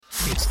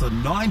It's the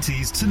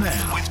 90s to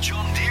now with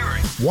John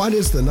Deering. What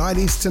is the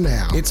 90s to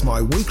now? It's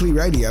my weekly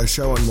radio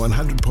show on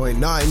 100.9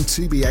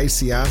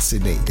 2BACR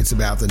Sydney. It's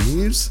about the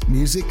news,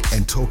 music,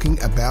 and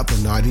talking about the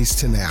 90s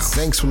to now.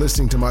 Thanks for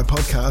listening to my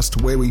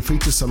podcast where we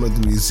feature some of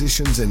the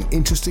musicians and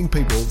interesting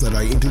people that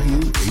I interview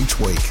each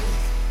week.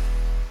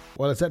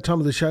 Well, it's that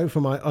time of the show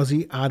for my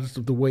Aussie Artist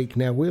of the Week.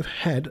 Now, we've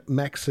had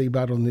Max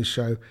Seabud on this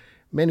show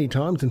many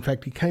times. In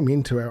fact, he came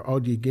into our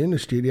Old Yaguna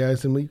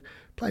studios and we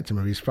played some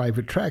of his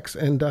favourite tracks.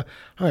 And I'm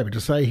happy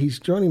to say he's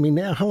joining me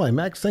now. Hello,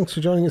 Max. Thanks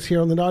for joining us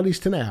here on the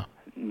 90s to now.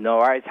 No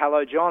worries.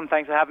 Hello, John.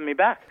 Thanks for having me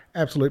back.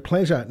 Absolute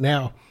pleasure.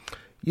 Now,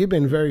 you've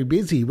been very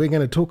busy. We're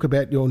going to talk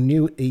about your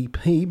new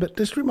EP, but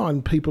just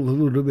remind people a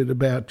little bit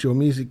about your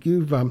music.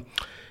 You've had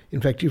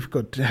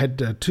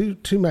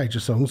two major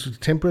songs,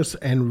 Temperance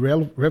and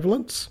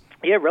Relevance.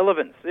 Yeah,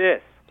 Relevance,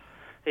 yes.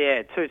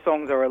 Yeah, two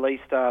songs are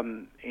released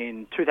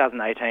in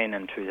 2018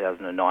 and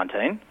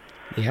 2019.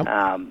 Yep.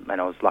 And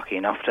I was lucky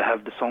enough to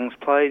have the songs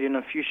played in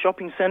a few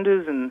shopping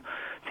centres and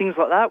things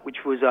like that,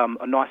 which was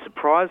a nice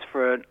surprise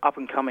for an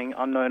up-and-coming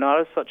unknown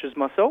artist such as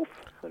myself.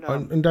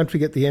 And don't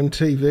forget the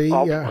MTV.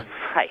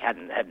 Hey,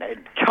 hadn't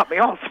cut me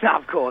off. No,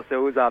 of course. That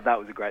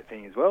was a great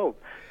thing as well.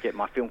 Get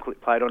my film clip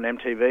played on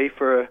MTV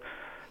for a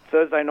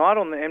Thursday night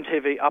on the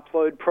MTV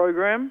Upload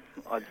program.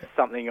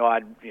 Something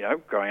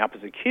growing up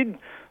as a kid,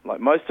 like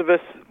most of us,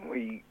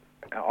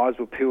 our eyes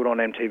were peeled on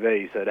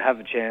MTV. So to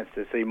have a chance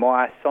to see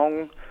my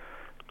song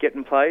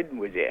getting played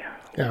was,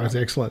 That was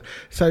excellent.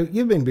 So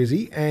you've been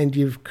busy and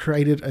you've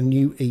created a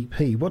new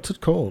EP. What's it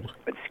called?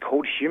 It's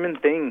called Human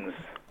Things.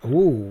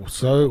 Oh,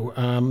 so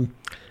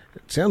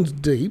it sounds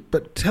deep,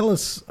 but tell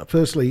us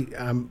firstly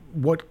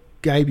what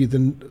gave you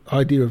the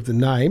idea of the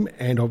name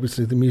and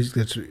obviously the music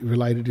that's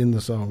related in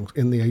the songs,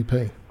 in the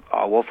EP.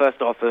 Oh, well,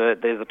 first off,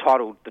 there's a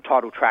title. The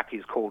title track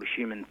is called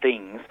Human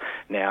Things.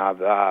 Now,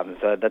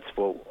 so that's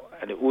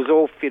and it was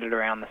all fitted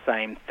around the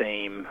same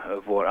theme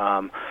of what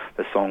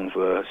the songs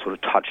were sort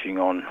of touching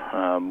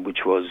on, which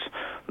was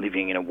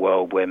living in a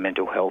world where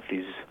mental health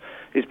is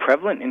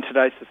prevalent in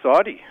today's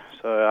society.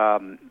 So,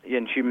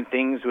 and Human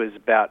Things was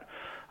about,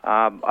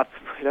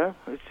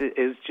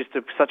 it's just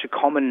such a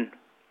common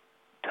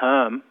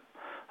term.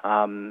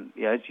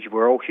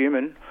 We're all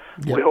human.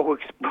 Yep. We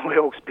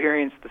all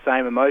experience the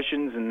same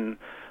emotions, and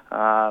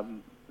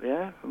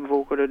we've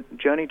all got a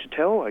journey to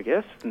tell, I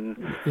guess.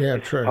 And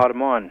it's true. Part of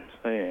mine.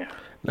 So yeah.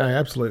 No,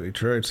 absolutely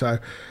true. So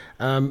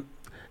now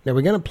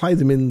we're going to play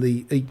them in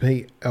the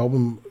EP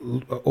album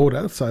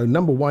order. So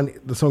number one,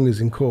 the song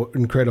is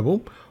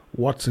Incredible.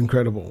 What's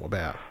Incredible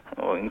about?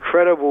 Well,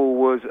 Incredible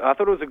I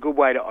thought it was a good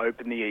way to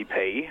open the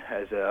EP,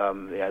 as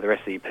the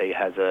rest of the EP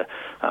has a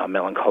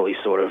melancholy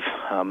sort of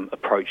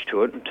approach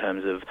to it in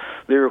terms of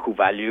lyrical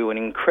value, and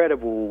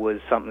Incredible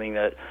was something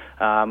that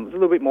was a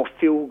little bit more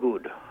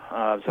feel-good. So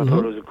I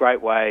thought it was a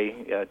great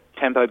way,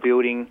 tempo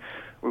building,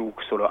 real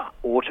sort of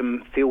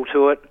autumn feel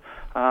to it.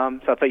 So I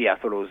thought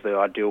it was the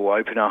ideal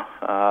opener.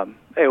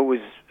 It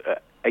was,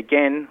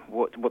 again,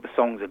 what the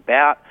song's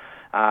about.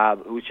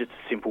 It was just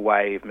a simple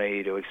way of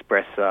me to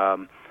express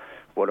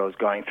what I was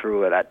going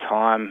through at that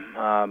time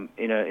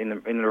in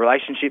the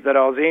relationship that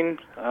I was in.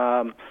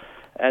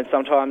 And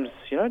sometimes,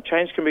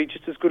 change can be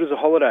just as good as a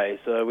holiday.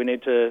 So we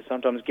need to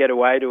sometimes get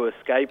away to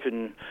escape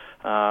and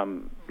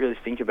really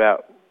think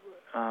about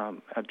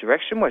our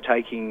direction we're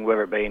taking,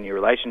 whether it be in your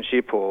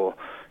relationship or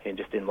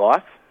just in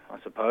life, I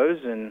suppose.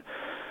 And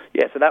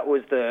so that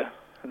was the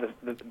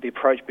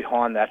approach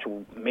behind the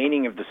actual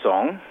meaning of the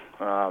song.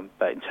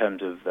 But in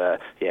terms of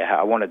how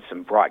I wanted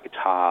some bright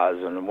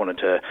guitars and I wanted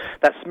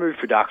that smooth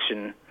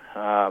production,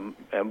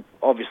 and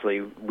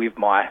obviously with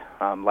my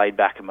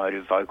laid-back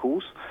emotive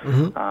vocals,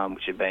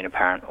 which had been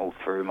apparent all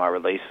through my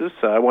releases.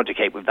 So I wanted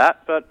to keep with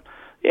that, but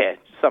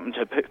something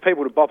to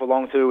people to bop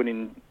along to, and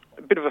in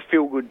a bit of a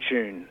feel-good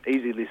tune,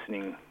 easy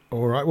listening.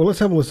 All right, well, let's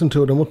have a listen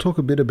to it and we'll talk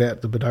a bit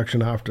about the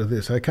production after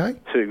this, okay?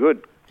 Too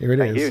good. Here it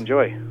is. Thank you,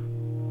 enjoy.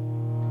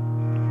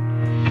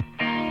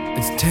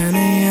 It's 10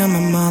 a.m.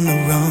 I'm on the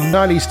run.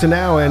 90s to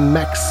now, and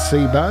Max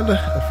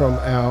Seabud from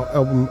our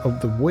album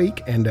of the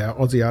week and our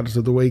Aussie Artist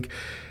of the Week.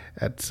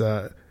 That's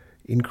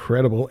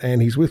Incredible,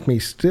 and he's with me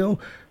still.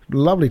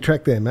 Lovely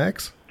track there,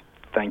 Max.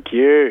 Thank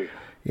you.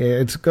 Yeah,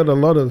 it's got a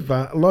lot in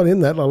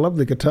that. I love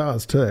the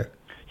guitars too.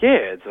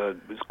 Yeah,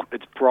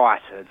 it's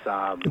bright.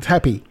 It's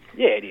happy.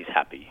 Yeah, it is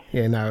happy.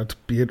 Yeah, no, it's a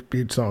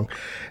beautiful song.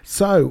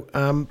 So,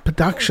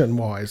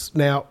 production-wise,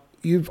 now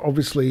you've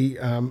obviously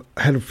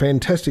had a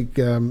fantastic.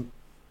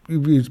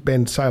 You've used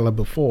Ben Saylor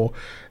before.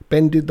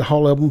 Ben did the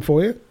whole album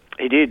for you?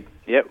 He did.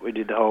 Yep, he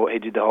did the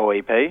whole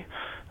EP,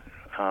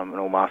 and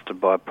all mastered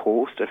by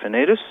Paul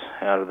Stefanidis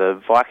out of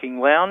the Viking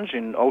Lounge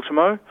in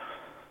Ultimo.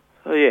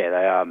 So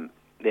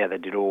they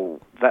did all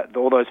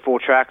those 4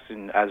 tracks,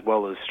 and as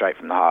well as Straight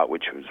from the Heart,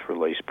 which was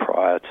released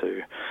prior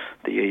to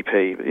the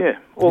EP.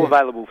 But all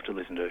available to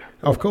listen to.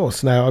 Of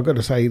course. Now I've got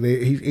to say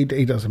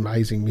he does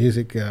amazing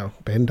music,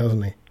 Ben,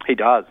 doesn't he? He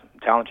does.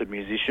 Talented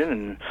musician,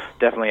 and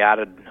definitely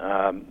added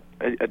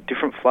a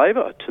different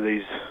flavour to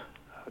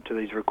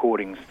these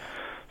recordings.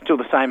 Still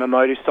the same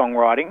emotive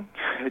songwriting,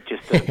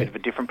 just a bit of a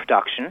different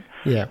production.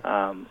 Yeah.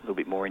 A little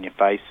bit more in your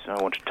face.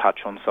 I want to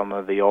touch on some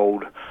of the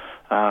old,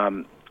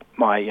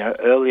 my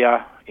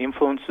earlier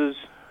influences,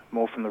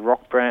 more from the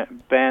rock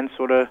band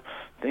sort of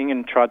thing,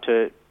 and tried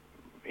to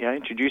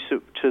introduce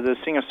it to the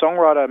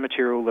singer-songwriter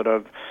material that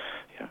I've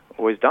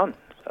always done.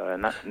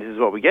 And this is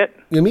what we get.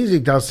 Your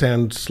music does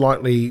sound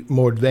slightly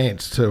more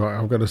advanced too,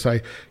 I've got to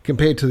say,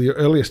 compared to the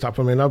earlier stuff.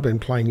 I mean, I've been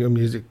playing your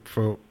music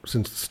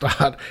since the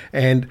start,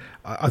 and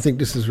I think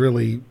this is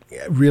really,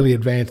 really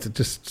advanced. It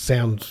just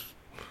sounds...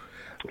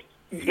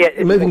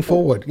 You're moving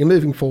forward,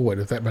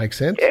 if that makes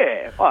sense.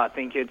 Yeah, I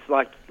think it's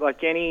like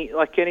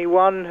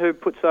anyone who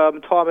puts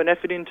time and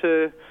effort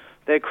into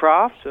their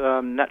craft.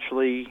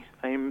 Naturally,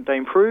 they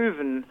improve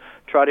and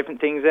try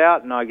different things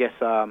out, and I guess,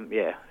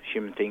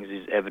 Human Things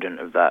is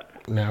evident of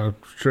that. No,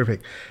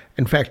 terrific.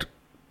 In fact,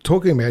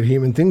 talking about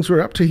Human Things,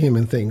 we're up to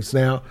Human Things.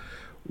 Now,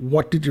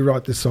 what did you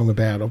write this song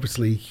about?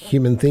 Obviously,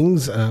 human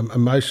things,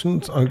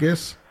 emotions, I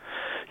guess?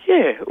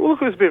 Yeah, well,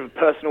 look, it was a bit of a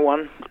personal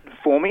one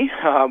for me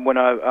when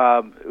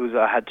I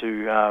had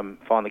to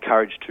find the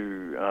courage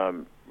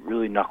to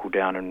really knuckle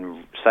down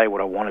and say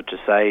what I wanted to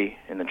say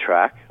in the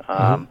track.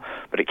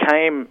 But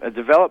it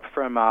developed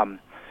from a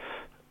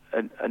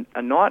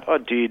night I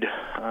did.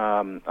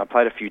 I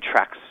played a few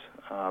tracks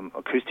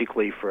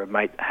acoustically for a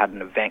mate that had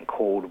an event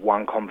called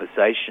One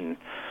Conversation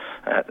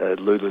at the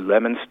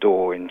Lululemon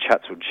store in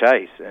Chatswood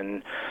Chase,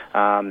 and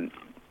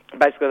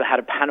basically they had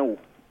a panel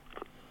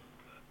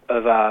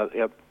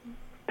of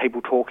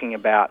people talking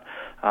about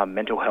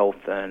mental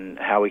health and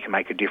how we can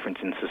make a difference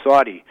in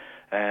society.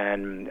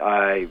 And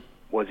I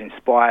was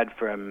inspired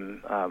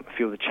from a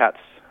few of the chats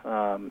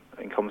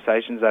and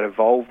conversations that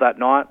evolved that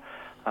night,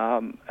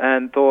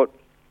 and thought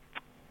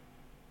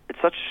it's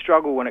such a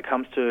struggle when it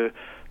comes to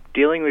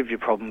dealing with your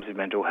problems with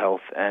mental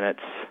health, and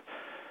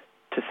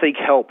to seek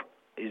help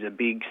is a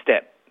big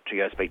step. To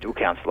go speak to a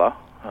counsellor,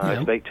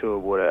 speak to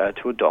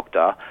a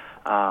doctor.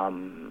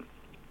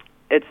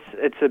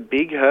 It's a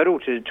big hurdle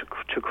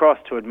to cross,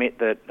 to admit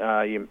that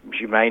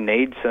you may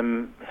need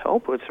some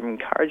help or some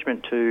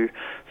encouragement to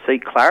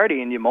seek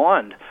clarity in your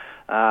mind.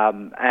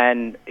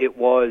 And it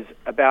was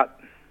about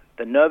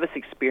the nervous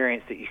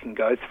experience that you can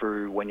go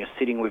through when you're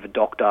sitting with a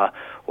doctor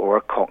or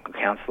a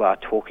counsellor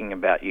talking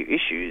about your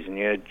issues, and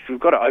you've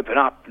got to open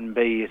up and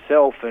be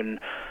yourself, and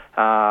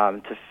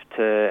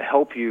to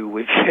help you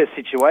with your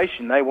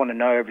situation. They want to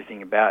know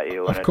everything about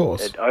you, and of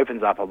course, it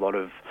opens up a lot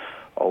of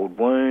old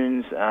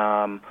wounds.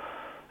 So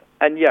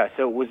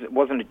it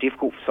wasn't a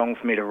difficult song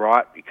for me to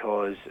write,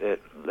 because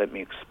it let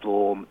me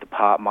explore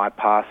my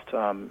past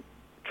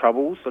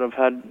troubles that I've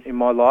had in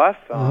my life,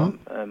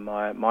 and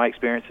my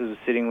experiences of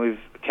sitting with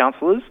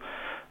counsellors,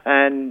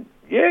 and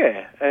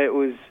it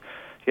was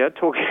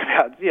talking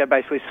about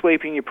basically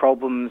sweeping your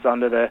problems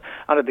under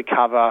the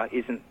cover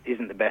isn't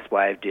the best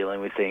way of dealing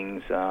with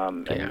things,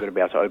 and you've got to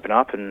be able to open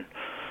up. And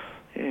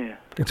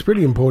it's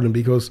pretty important,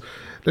 because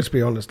let's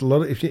be honest,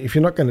 if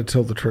you're not going to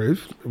tell the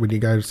truth when you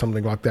go to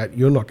something like that,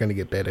 you're not going to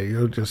get better.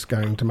 You're just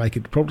going to make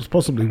it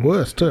possibly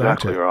worse too.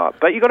 Exactly, aren't you? Right.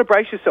 But you've got to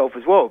brace yourself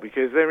as well,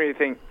 because then you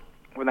think,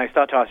 when they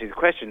start to ask you the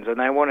questions, and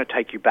they want to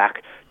take you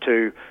back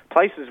to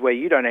places where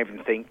you don't even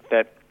think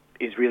that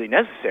is really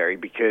necessary,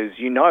 because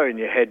in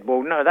your head,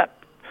 well, no, that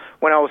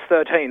when I was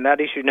 13,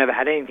 that issue never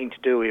had anything to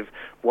do with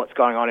what's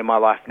going on in my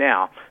life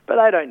now. But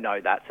they don't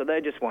know that, so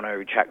they just want to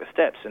retract the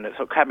steps, and it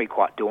can be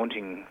quite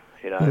daunting,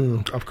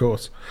 of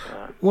course.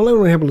 Well, let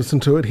me have a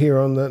listen to it here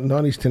on the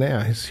 90s to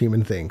Now, his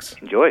Human Things.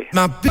 Enjoy.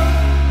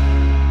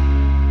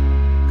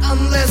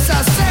 Unless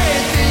I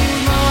say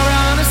things more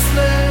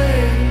honestly.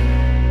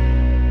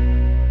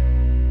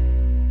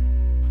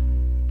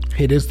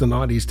 It is the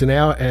 90s to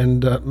Now,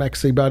 and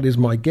Max Seabud is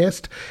my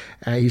guest.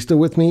 He's still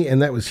with me,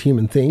 and that was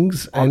Human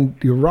Things. And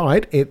you're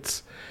right,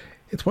 it's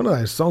one of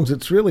those songs.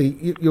 It's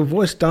really, your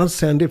voice does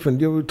sound different.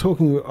 You were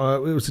talking,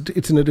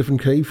 it's in a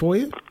different key for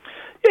you?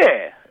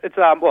 Yeah, it's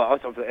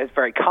it's a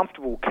very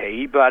comfortable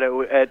key, but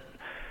it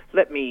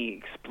let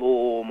me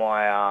explore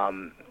my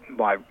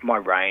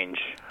range.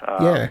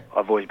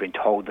 I've always been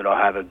told that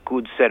I have a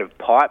good set of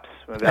pipes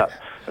without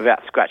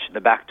scratching the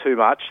back too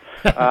much.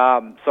 So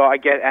I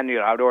get, and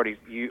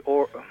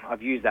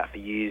I've used that for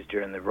years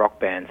during the rock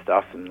band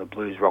stuff and the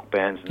blues rock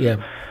bands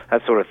and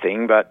that sort of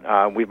thing. But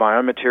with my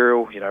own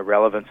material,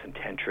 Relevance and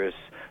Tentris,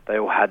 they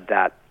all had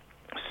that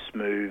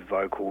smooth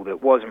vocal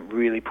that wasn't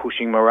really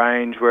pushing my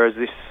range, whereas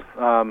this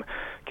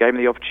gave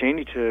me the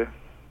opportunity to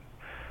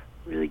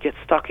really get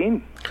stuck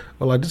in.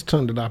 Well, I just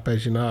turned it up,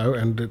 as you know,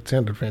 and it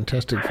sounded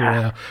fantastic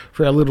for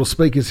our little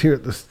speakers here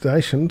at the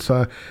station.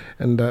 So,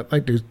 and they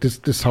do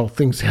this whole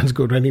thing sounds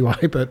good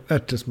anyway, but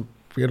that's just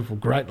beautiful,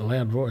 great,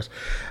 loud voice.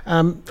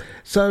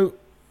 So,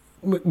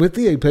 with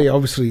the EP,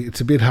 obviously,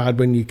 it's a bit hard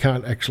when you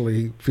can't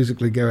actually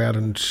physically go out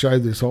and show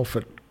this off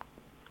at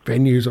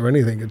venues or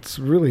anything. It's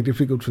really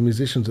difficult for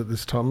musicians at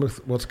this time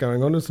with what's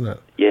going on, isn't it?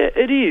 Yeah,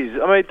 it is.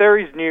 I mean, there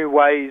is new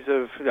ways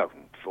of.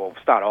 Well,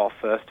 start off,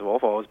 first of all,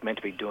 I was meant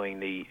to be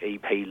doing the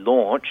EP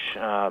launch,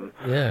 and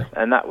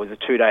that was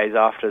 2 days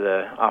after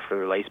the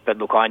release. But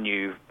look, I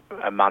knew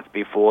a month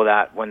before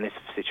that, when this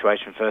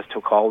situation first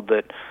took hold,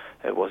 that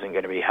it wasn't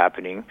going to be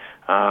happening.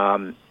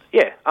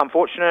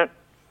 Unfortunate.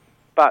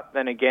 But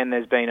then again,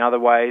 there's been other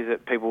ways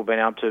that people have been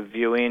able to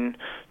view in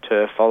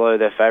to follow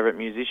their favourite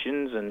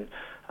musicians, and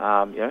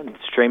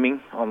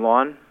streaming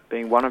online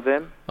being one of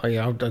them. Oh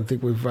yeah, I don't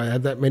think we've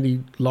had that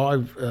many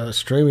live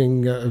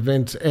streaming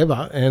events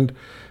ever, and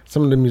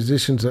some of the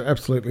musicians are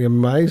absolutely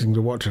amazing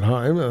to watch at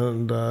home,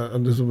 and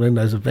there's been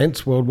those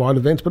events, worldwide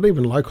events, but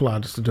even local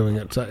artists are doing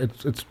it, so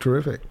it's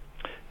terrific.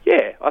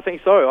 Yeah, I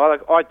think so.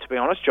 I to be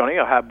honest, Johnny,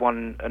 I had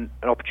an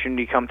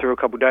opportunity come through a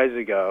couple of days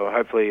ago.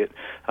 Hopefully it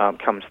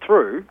comes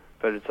through,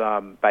 but it's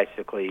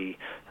basically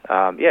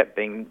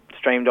being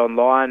streamed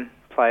online,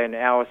 play an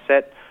hour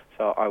set.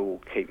 So I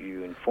will keep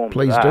you informed.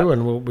 Please of that. do,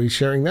 and we'll be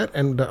sharing that.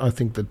 And I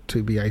think the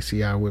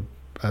 2BACR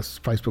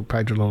Facebook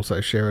page will also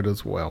share it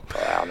as well.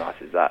 Oh, how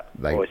nice is that?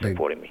 Always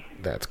supporting me.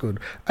 That's good.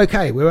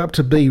 Okay, we're up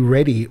to Be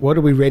Ready. What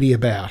are we ready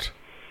about?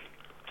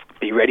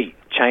 Be Ready.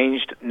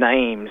 Changed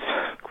names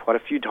quite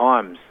a few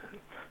times.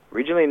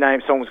 Originally,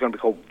 the song was going to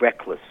be called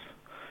Reckless.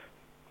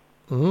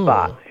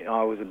 But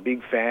I was a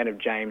big fan of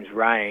James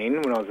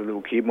Rain when I was a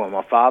little kid,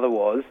 my father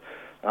was.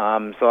 So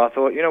I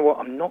thought, you know what,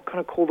 I'm not going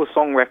to call the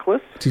song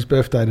Reckless. It's his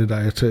birthday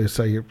today too,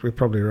 so you're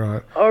probably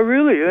right. Oh,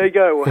 really? There you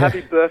go. Well,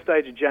 happy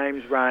birthday to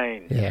James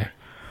Rain. Yeah.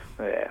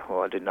 Yeah,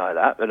 well, I didn't know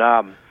that, but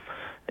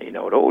you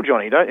know it all,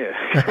 Johnny, don't you?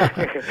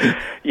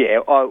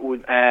 Yeah, I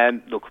would.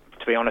 Look,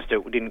 to be honest,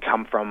 it didn't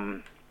come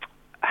from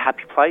a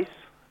happy place.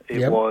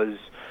 It was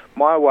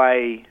my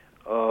way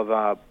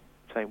of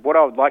saying what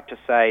I would like to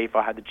say if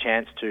I had the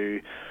chance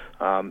to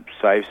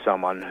save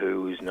someone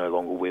who is no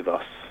longer with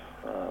us.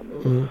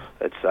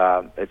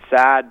 It's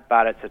sad,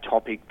 but it's a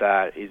topic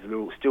that is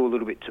still a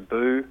little bit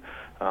taboo.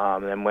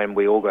 And when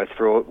we all go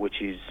through it,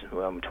 which is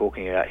what I'm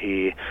talking about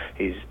here,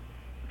 is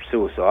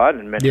suicide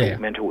and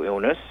mental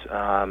illness.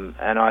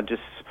 And I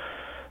just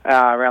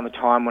around the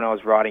time when I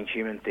was writing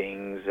Human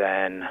Things,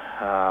 and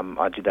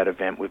I did that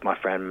event with my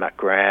friend Matt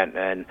Grant,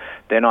 and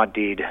then I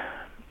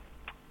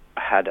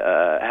had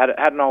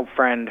an old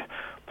friend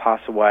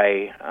pass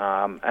away,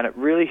 and it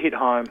really hit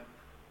home.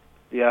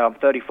 Yeah, I'm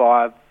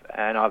 35.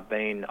 And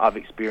I've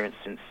experienced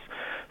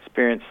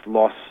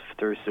loss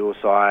through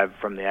suicide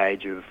from the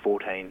age of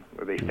 14. It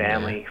would be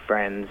family,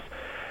 friends,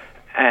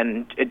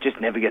 and it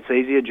just never gets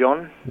easier,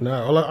 John.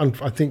 No, well,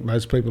 I think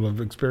most people have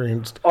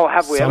experienced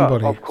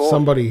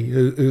somebody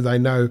who they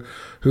know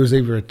who has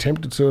either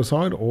attempted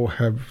suicide or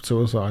have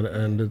suicide,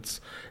 and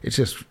it's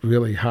just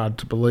really hard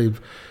to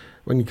believe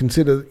when you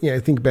consider,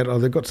 think about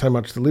they've got so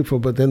much to live for,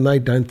 but then they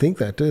don't think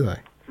that, do they?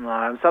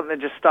 No, something that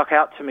just stuck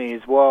out to me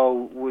as well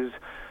was.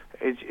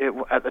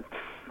 At the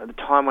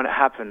time when it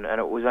happened, and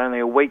it was only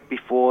a week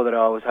before that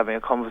I was having a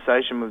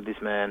conversation with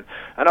this man,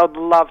 and I'd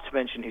love to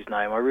mention his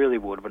name, I really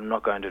would, but I'm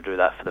not going to do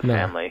that for the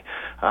family.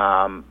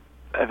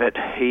 But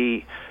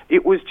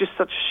it was just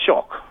such a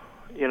shock.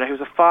 He was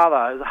a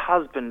father, he was a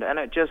husband, and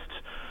I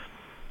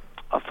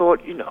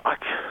thought,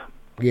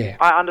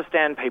 I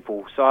understand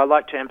people, so I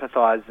like to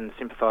empathise and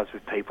sympathise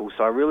with people,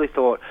 so I really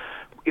thought,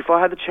 if I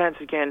had the chance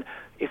again,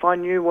 if I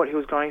knew what he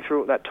was going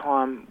through at that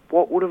time,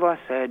 what would have I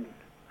said?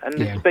 And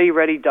this Be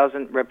Ready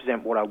doesn't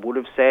represent what I would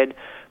have said,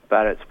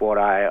 but it's what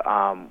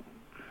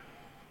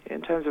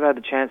in terms of had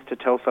the chance to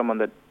tell someone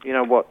that, you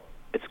know what,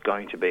 it's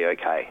going to be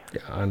okay.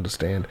 Yeah, I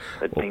understand.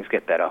 That things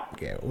get better.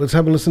 Yeah, let's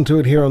have a listen to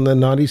it here on the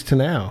 90s to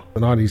Now.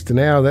 The 90s to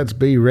Now, that's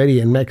Be Ready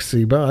and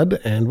Maxi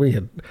Bud, and we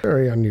had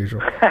very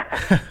unusual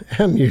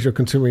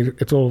considering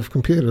it's all of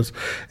computers.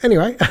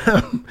 Anyway,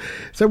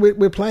 so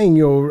we're playing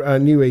your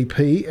new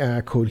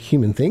EP called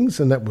Human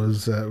Things, and that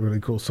was a really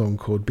cool song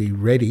called Be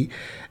Ready.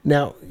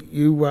 Now,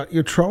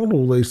 you trolled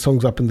all these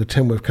songs up in the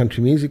Tamworth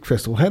Country Music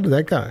Festival. How did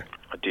that go?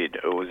 I did.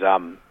 It was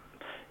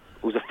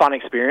a fun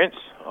experience.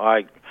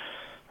 I've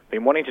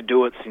been wanting to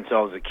do it since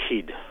I was a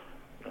kid,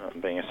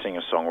 being a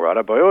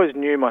singer-songwriter, but I always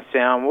knew my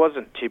sound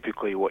wasn't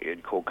typically what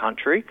you'd call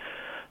country.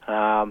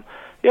 The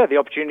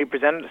opportunity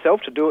presented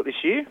itself to do it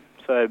this year,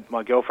 so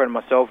my girlfriend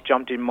and myself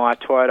jumped in my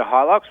Toyota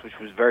Hilux, which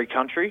was very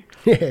country.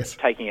 Yes.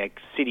 Taking a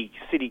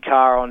city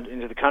car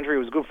into the country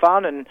was good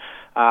fun, and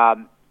I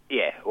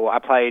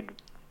played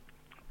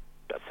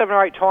 7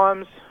 or 8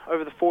 times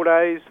over the 4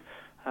 days.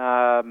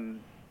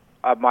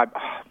 My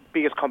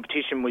biggest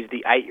competition was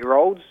the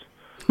 8-year-olds.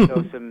 There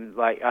was some,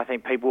 I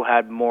think people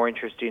had more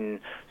interest in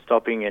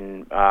stopping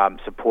and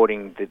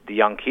supporting the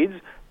young kids,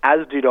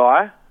 as did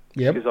I,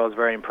 because I was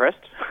very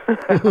impressed.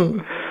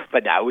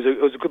 But no,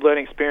 it was a good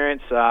learning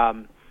experience.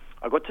 I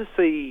got to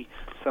see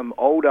some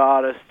old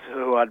artists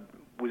who I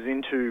was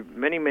into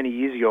many, many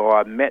years ago, or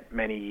I met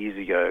many years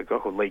ago, a guy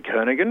called Lee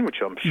Kernaghan,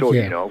 which I'm sure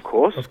you know, of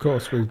course. Of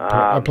course.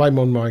 I play him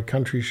on my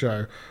country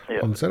show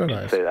on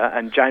Saturdays. See that.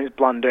 And James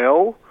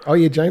Blundell. Oh,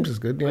 yeah, James is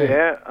good,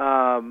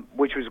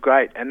 which was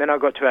great. And then I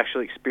got to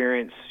actually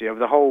experience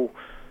the whole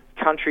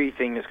country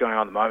thing that's going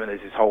on at the moment.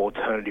 There's this whole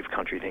alternative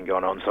country thing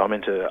going on. So I'm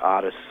into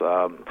artists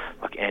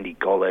like Andy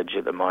Gollage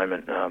at the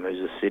moment, who's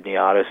a Sydney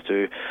artist,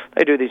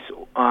 they do this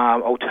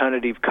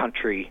alternative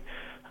country,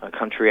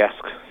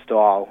 country-esque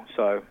style.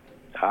 So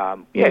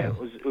it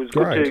was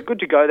good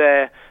to go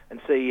there and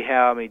see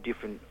how many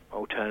different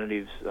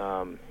alternatives,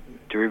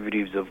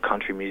 derivatives of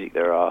country music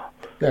there are.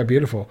 Yeah,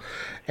 beautiful.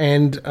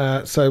 And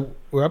so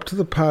we're up to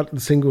the part of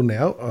the single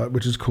now,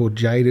 which is called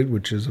Jaded,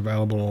 which is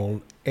available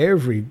on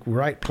every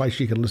great place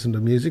you can listen to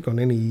music on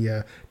any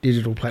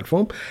digital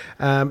platform.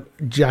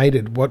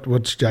 Jaded,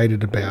 what's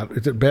Jaded about?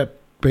 Is it about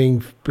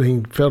being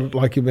felt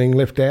like you're being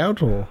left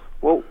out, or?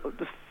 Well,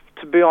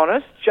 to be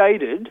honest,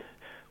 Jaded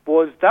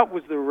was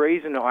the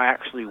reason I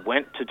actually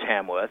went to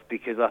Tamworth,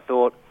 because I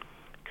thought,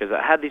 because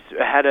it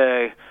had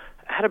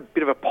a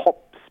bit of a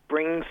pop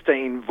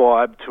Springsteen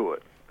vibe to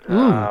it,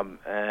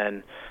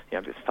 and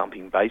this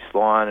thumping bass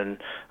line, and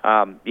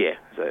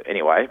So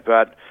anyway,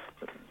 but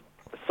the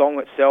song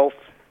itself,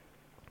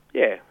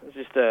 it was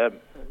just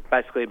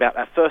basically about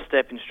our first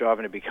step in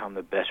striving to become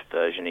the best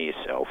version of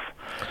yourself.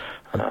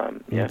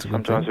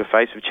 Sometimes we're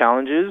faced with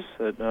challenges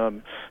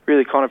that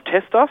really kind of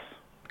test us.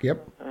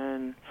 Yep.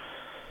 And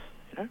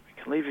it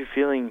can leave you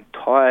feeling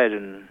tired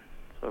and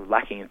sort of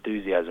lacking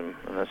enthusiasm,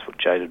 and that's what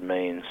Jaded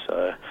means.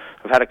 So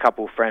I've had a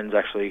couple of friends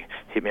actually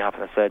hit me up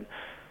and they said,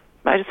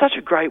 "Mate, it's such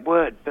a great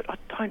word, but I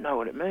don't know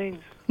what it means."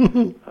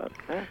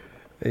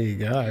 There you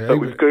go. But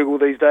with Google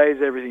these days,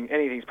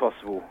 anything's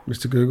possible.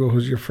 Mr. Google,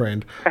 who's your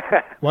friend?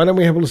 Why don't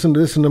we have a listen to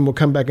this, and then we'll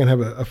come back and have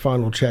a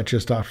final chat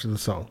just after the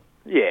song.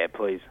 Yeah,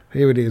 please.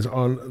 Here it is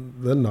on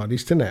the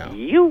 90s to Now.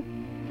 You.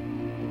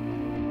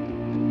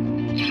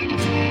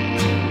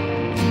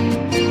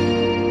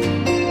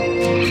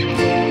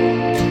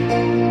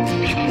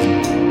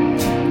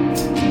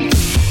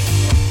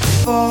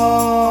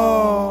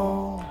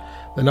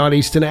 The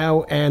 90s to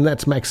Now, and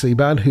that's Max C.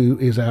 Budd, who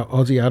is our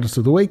Aussie Artist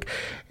of the Week,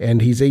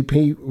 and his EP,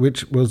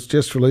 which was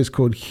just released,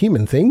 called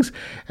Human Things,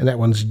 and that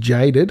one's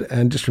Jaded.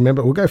 And just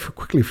remember, we'll go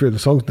quickly through the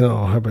songs, then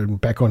I'll have it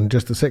back on in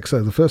just a sec.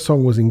 So the first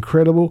song was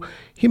Incredible,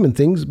 Human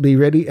Things, Be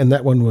Ready, and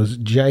that one was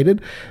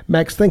Jaded.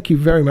 Max, thank you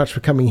very much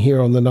for coming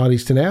here on the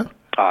 90s to Now.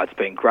 Oh, it's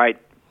been great.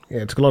 Yeah,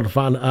 it's a lot of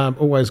fun.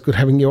 Always good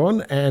having you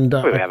on. And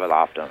we have a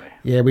laugh, don't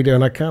we? Yeah, we do,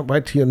 and I can't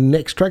wait to your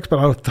next tracks, but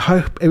I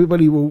hope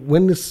everybody will,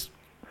 when this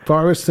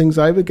virus thing's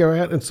over, go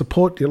out and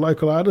support your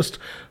local artist.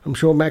 I'm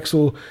sure Max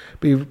will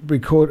be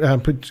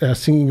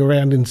singing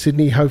around in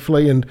Sydney,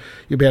 hopefully, and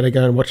you'll be able to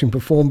go and watch him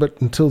perform.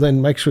 But until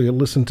then, make sure you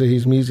listen to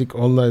his music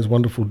on those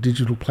wonderful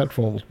digital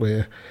platforms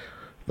where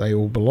they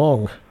all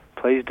belong.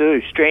 Please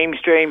do. Stream.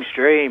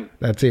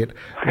 That's it.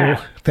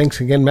 Well,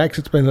 thanks again, Max.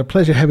 It's been a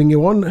pleasure having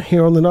you on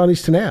here on the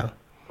 90s to Now.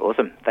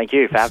 Awesome. Thank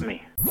you for having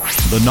me.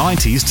 The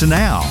 90s to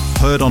Now,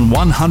 heard on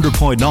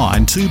 100.9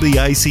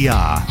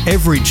 2BACR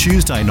every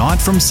Tuesday night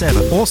from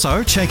 7.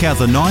 Also, check out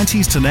the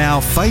 90s to Now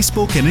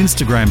Facebook and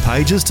Instagram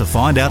pages to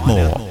find out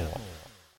more.